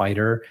foreign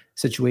fighter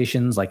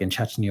situations like in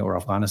Chechnya or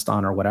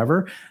Afghanistan or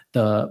whatever,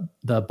 the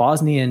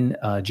Bosnian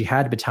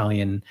jihad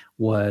battalion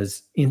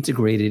was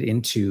integrated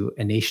into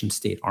a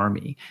nation-state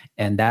army.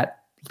 And that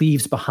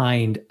leaves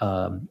behind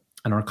an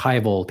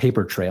archival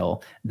paper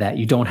trail that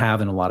you don't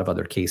have in a lot of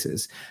other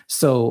cases.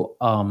 So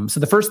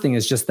the first thing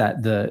is just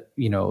that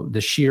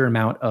the sheer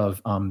amount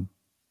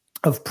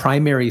of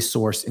primary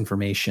source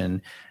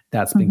information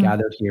that's been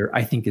gathered here,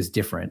 I think is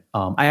different.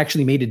 I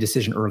actually made a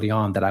decision early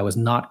on that I was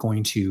not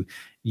going to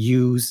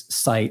use,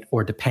 cite,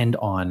 or depend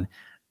on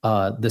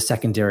the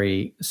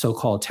secondary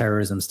so-called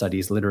terrorism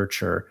studies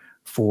literature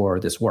for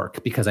this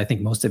work, because I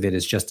think most of it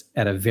is just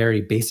at a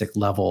very basic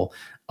level,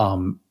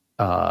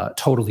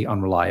 totally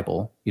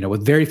unreliable,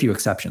 with very few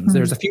exceptions.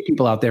 There's a few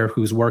people out there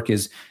whose work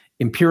is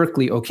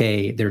empirically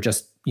okay. They're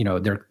just,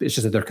 it's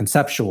just that their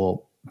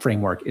conceptual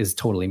framework is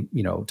totally,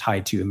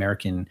 tied to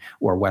American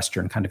or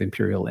Western kind of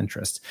imperial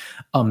interests.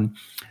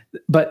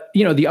 But,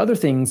 the other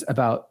things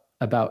about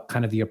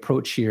kind of the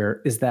approach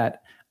here is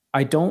that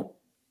I don't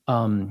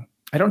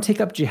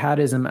take up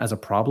jihadism as a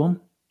problem.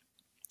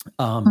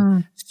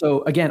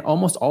 So again,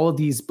 almost all of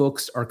these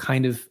books are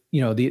kind of,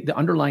 the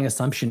underlying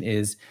assumption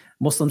is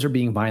Muslims are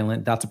being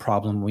violent. That's a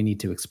problem. We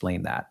need to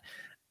explain that.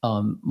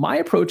 My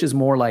approach is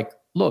more like,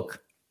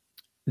 look,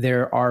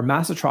 there are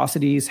mass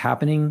atrocities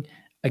happening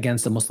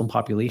against the Muslim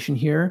population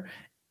here.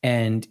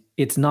 And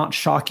it's not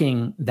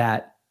shocking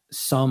that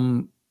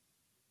some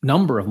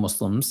number of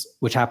Muslims,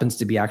 which happens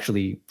to be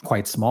actually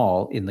quite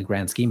small in the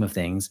grand scheme of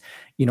things,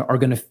 are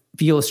going to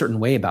feel a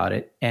certain way about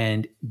it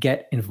and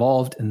get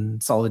involved in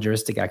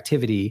solidaristic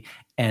activity.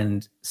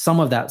 And some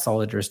of that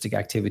solidaristic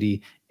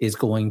activity is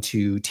going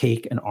to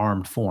take an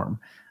armed form.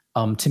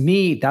 To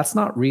me, that's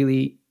not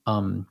really,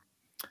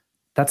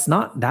 that's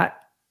not that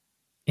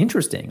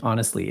interesting,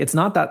 honestly. It's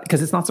not that,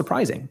 because it's not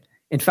surprising.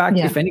 In fact,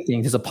 if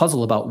anything, there's a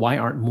puzzle about why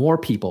aren't more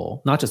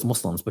people, not just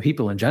Muslims, but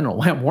people in general,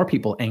 why aren't more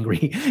people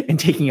angry and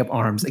taking up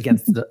arms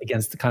against the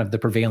kind of the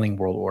prevailing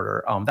world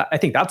order? I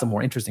think that's a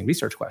more interesting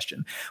research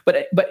question.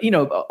 But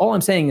all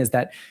I'm saying is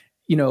that,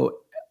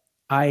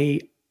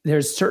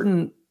 there's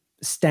certain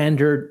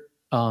standard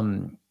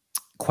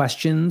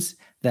questions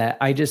that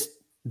are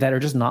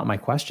just not my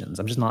questions.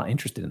 I'm just not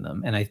interested in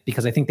them,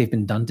 because I think they've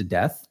been done to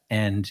death,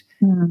 and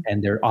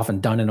they're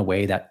often done in a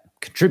way that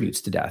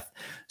contributes to death.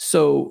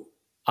 So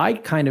I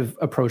kind of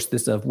approach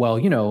this of, well,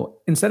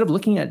 instead of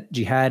looking at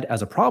jihad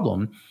as a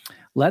problem,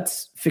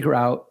 let's figure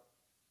out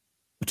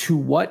to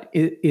what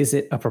is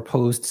it a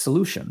proposed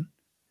solution,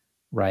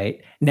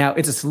 right? Now,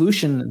 it's a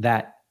solution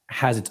that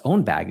has its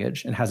own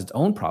baggage and has its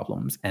own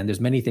problems, and there's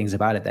many things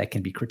about it that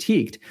can be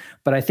critiqued.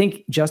 But I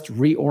think just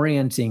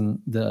reorienting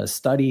the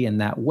study in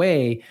that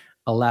way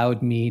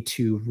allowed me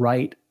to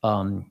write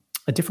a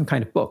different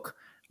kind of book,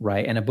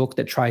 right? And a book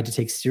that tried to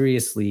take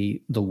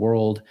seriously the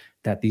world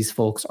that these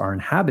folks are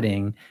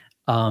inhabiting,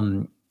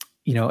 and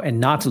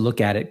not to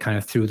look at it kind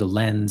of through the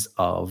lens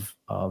of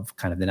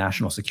kind of the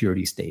national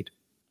security state.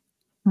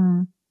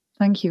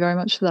 Thank you very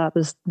much for that.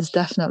 There's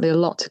definitely a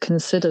lot to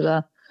consider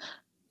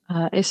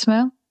there.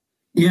 Ismail?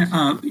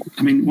 Yeah,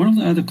 one of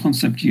the other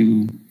concepts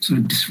you sort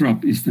of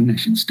disrupt is the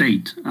nation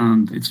state,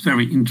 and it's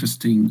very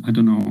interesting. I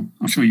don't know,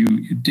 I'm sure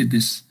you did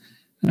this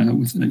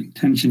with an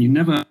intention. You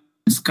never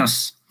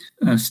discuss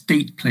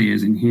state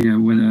players in here,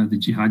 whether the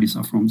jihadis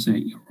are from,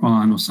 say,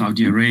 Iran or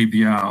Saudi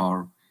Arabia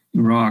or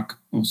Iraq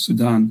or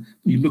Sudan,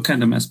 you look at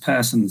them as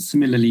persons.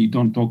 Similarly, you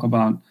don't talk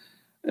about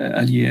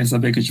Ali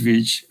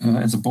Izetbegovic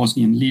as a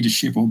Bosnian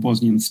leadership or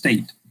Bosnian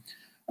state.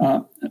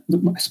 I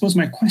suppose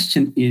my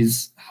question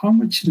is, how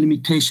much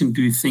limitation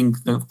do you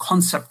think the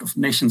concept of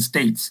nation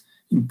states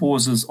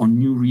imposes on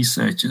new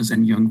researchers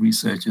and young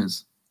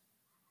researchers?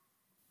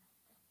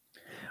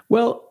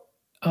 Well,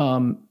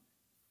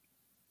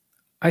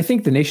 I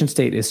think the nation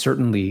state is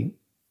certainly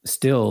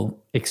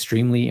still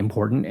extremely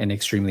important and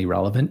extremely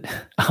relevant.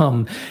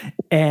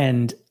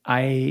 And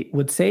I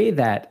would say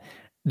that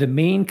the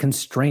main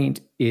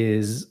constraint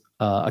is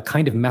a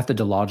kind of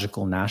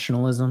methodological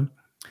nationalism.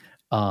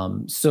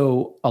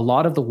 So a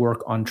lot of the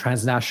work on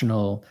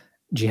transnational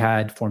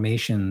jihad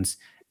formations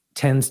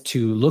tends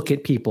to look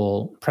at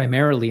people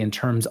primarily in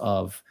terms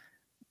of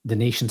the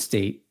nation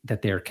state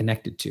that they're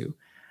connected to.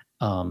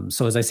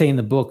 So as I say in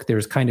the book,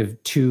 there's kind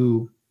of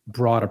two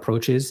broad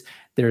approaches.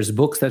 There's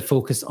books that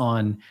focus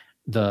on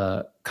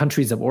the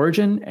countries of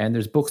origin, and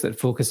there's books that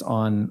focus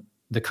on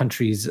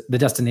the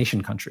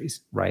destination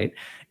countries, right?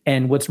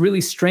 And what's really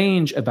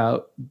strange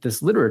about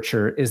this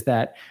literature is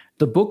that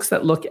the books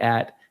that look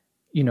at,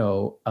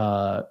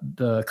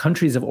 the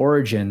countries of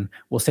origin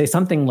will say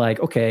something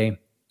like, okay,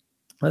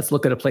 let's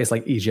look at a place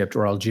like Egypt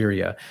or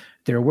Algeria.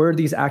 There were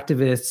these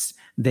activists,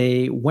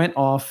 they went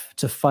off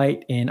to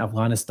fight in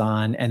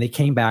Afghanistan, and they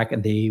came back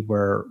and they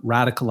were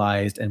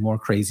radicalized and more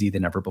crazy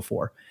than ever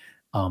before.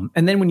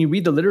 And then when you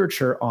read the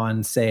literature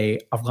on, say,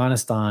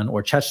 Afghanistan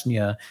or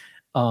Chechnya,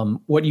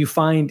 what you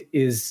find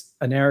is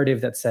a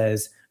narrative that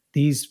says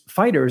these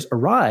fighters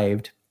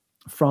arrived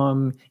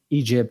from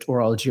Egypt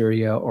or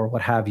Algeria or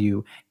what have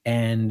you,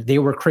 and they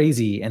were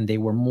crazy and they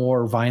were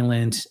more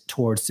violent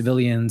towards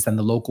civilians than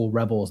the local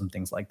rebels and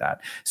things like that.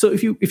 So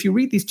if you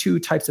read these two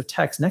types of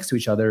texts next to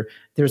each other,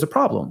 there's a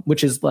problem,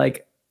 which is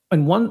like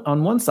on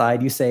one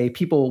side you say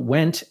people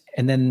went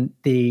and then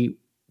they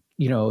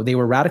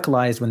were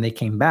radicalized when they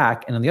came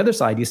back. And on the other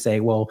side, you say,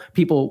 well,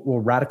 people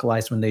were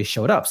radicalized when they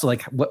showed up. So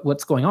like,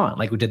 what's going on?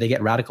 Like, did they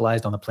get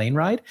radicalized on the plane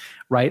ride?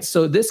 Right.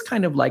 So this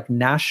kind of like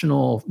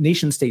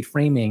nation state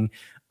framing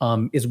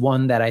is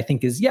one that I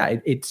think is,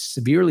 it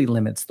severely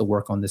limits the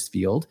work on this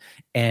field.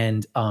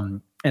 And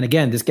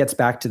again, this gets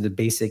back to the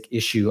basic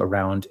issue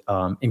around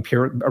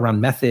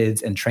around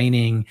methods and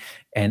training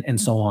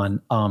and so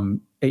on.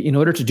 In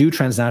order to do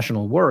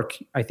transnational work,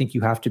 I think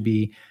you have to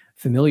be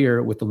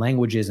familiar with the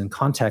languages and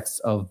contexts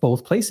of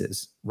both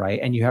places,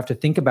 right? And you have to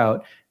think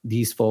about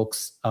these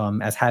folks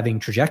as having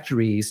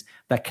trajectories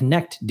that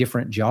connect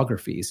different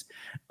geographies.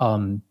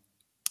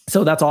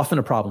 So that's often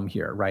a problem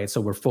here, right? So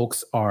where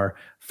folks are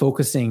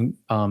focusing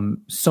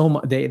so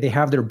much, they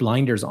have their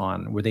blinders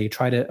on, where they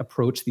try to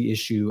approach the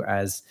issue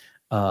as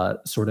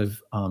sort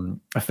of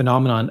a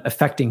phenomenon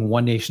affecting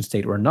one nation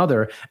state or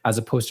another, as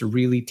opposed to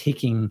really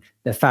taking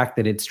the fact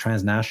that it's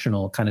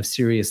transnational kind of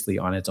seriously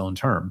on its own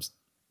terms.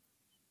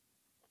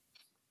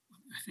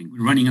 I think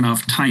we're running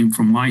out of time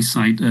from my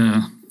side.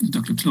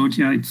 Dr.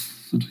 Claudia, it's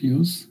sort of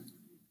yours.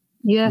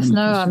 Yes,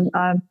 no,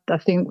 I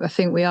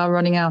think we are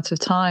running out of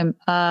time.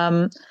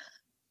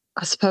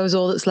 I suppose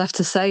all that's left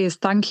to say is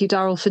thank you,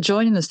 Daryl, for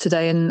joining us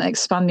today and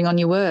expanding on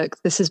your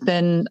work. This has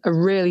been a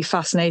really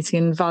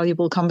fascinating and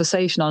valuable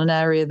conversation on an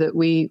area that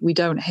we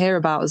don't hear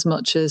about as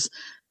much as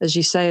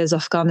you say, as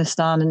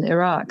Afghanistan and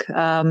Iraq.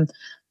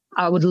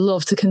 I would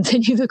love to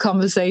continue the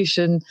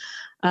conversation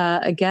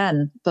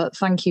again, but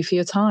thank you for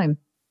your time.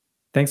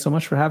 Thanks so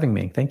much for having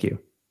me. Thank you.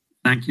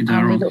 Thank you,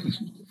 Daryl.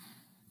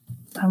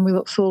 And we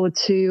look forward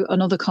to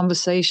another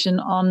conversation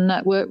on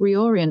Network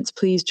Reorient.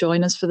 Please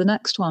join us for the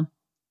next one.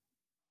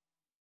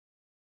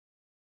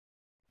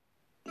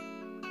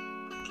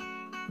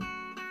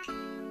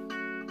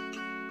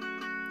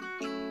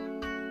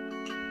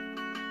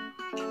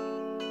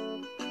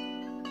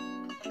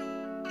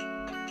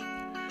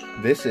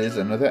 This is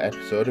another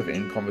episode of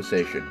In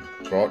Conversation,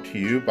 brought to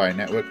you by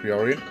Network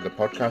Reorient, the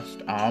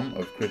podcast arm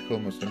of Critical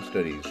Muslim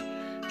Studies.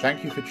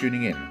 Thank you for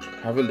tuning in.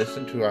 Have a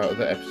listen to our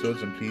other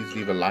episodes and please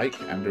leave a like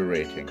and a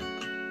rating.